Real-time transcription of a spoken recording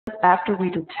after we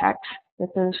detect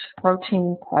that there's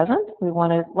protein present, we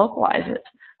want to localize it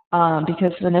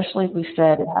because initially we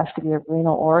said it has to be of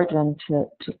renal origin to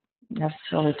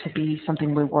necessarily to be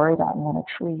something we worry about and want to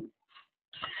treat.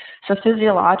 So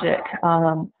physiologic,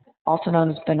 also known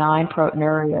as benign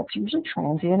proteinuria, it's usually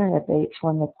transient and abates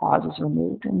when the cause is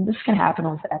removed. And this can happen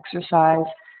with exercise,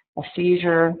 a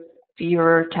seizure,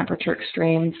 fever, temperature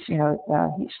extremes,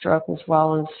 heat stroke, as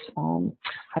well as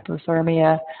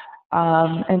hypothermia,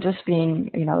 and just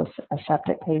being, a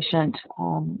septic patient.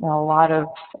 A lot of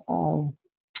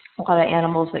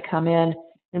animals that come in,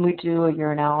 and we do a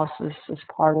urinalysis as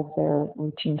part of their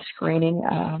routine screening,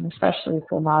 especially if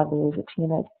they're mildly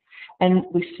azotemic. And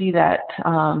we see that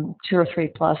 2 or 3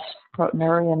 plus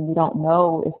proteinuria, and we don't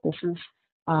know if this is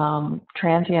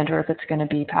transient or if it's going to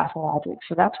be pathologic.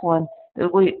 So that's one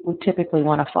that we typically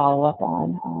want to follow up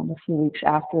on a few weeks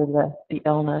after the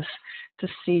illness to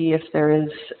see if there is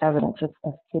evidence of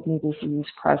kidney disease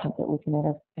present that we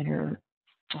can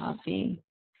intervene.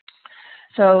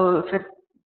 So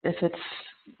if it's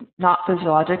not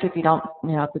physiologic, if you don't,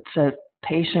 if it's a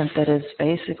patient that is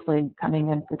basically coming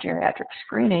in for geriatric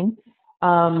screening,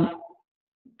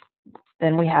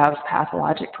 then we have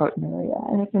pathologic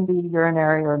proteinuria, and it can be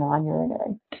urinary or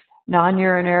non-urinary.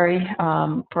 Non-urinary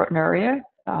proteinuria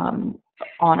on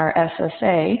our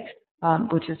SSA,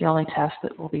 which is the only test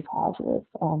that will be positive.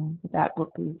 That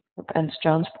would be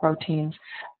Bence-Jones proteins.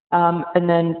 And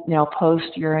then,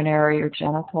 post-urinary or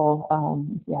genital,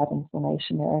 if you have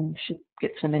inflammation there, and you should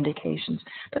get some indications.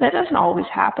 But that doesn't always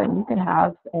happen. You can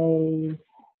have a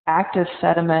active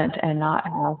sediment and not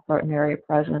have proteinuria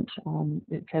present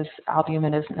because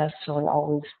albumin isn't necessarily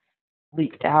always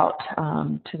leaked out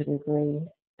to the degree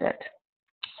that.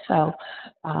 So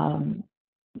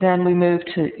then we move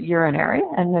to urinary,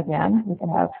 and again, we can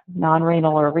have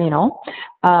non-renal or renal.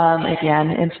 Again,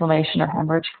 inflammation or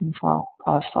hemorrhage can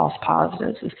cause false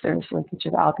positives if there's leakage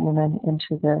of albumin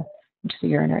into the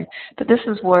urinary. But this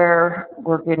is where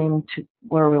we're getting to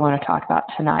where we want to talk about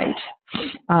tonight.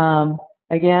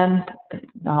 Again,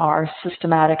 our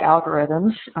systematic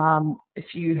algorithms,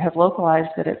 if you have localized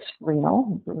that it's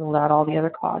renal, ruled out all the other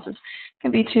causes, it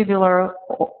can be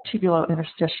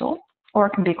tubulointerstitial, or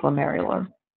it can be glomerular.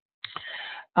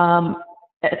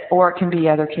 Or it can be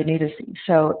other kidney disease.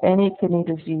 So any kidney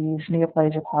disease,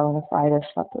 neoplasia, pyelonephritis,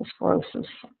 leptospirosis,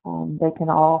 they can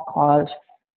all cause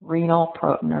renal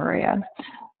proteinuria.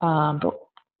 The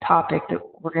topic that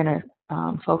we're going to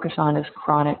focus on is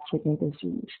chronic kidney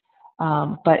disease.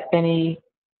 But any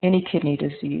kidney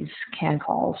disease can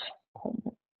cause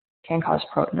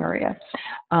proteinuria.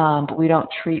 But we don't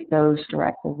treat those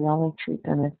directly. We only treat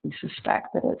them if we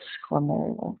suspect that it's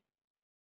glomerular.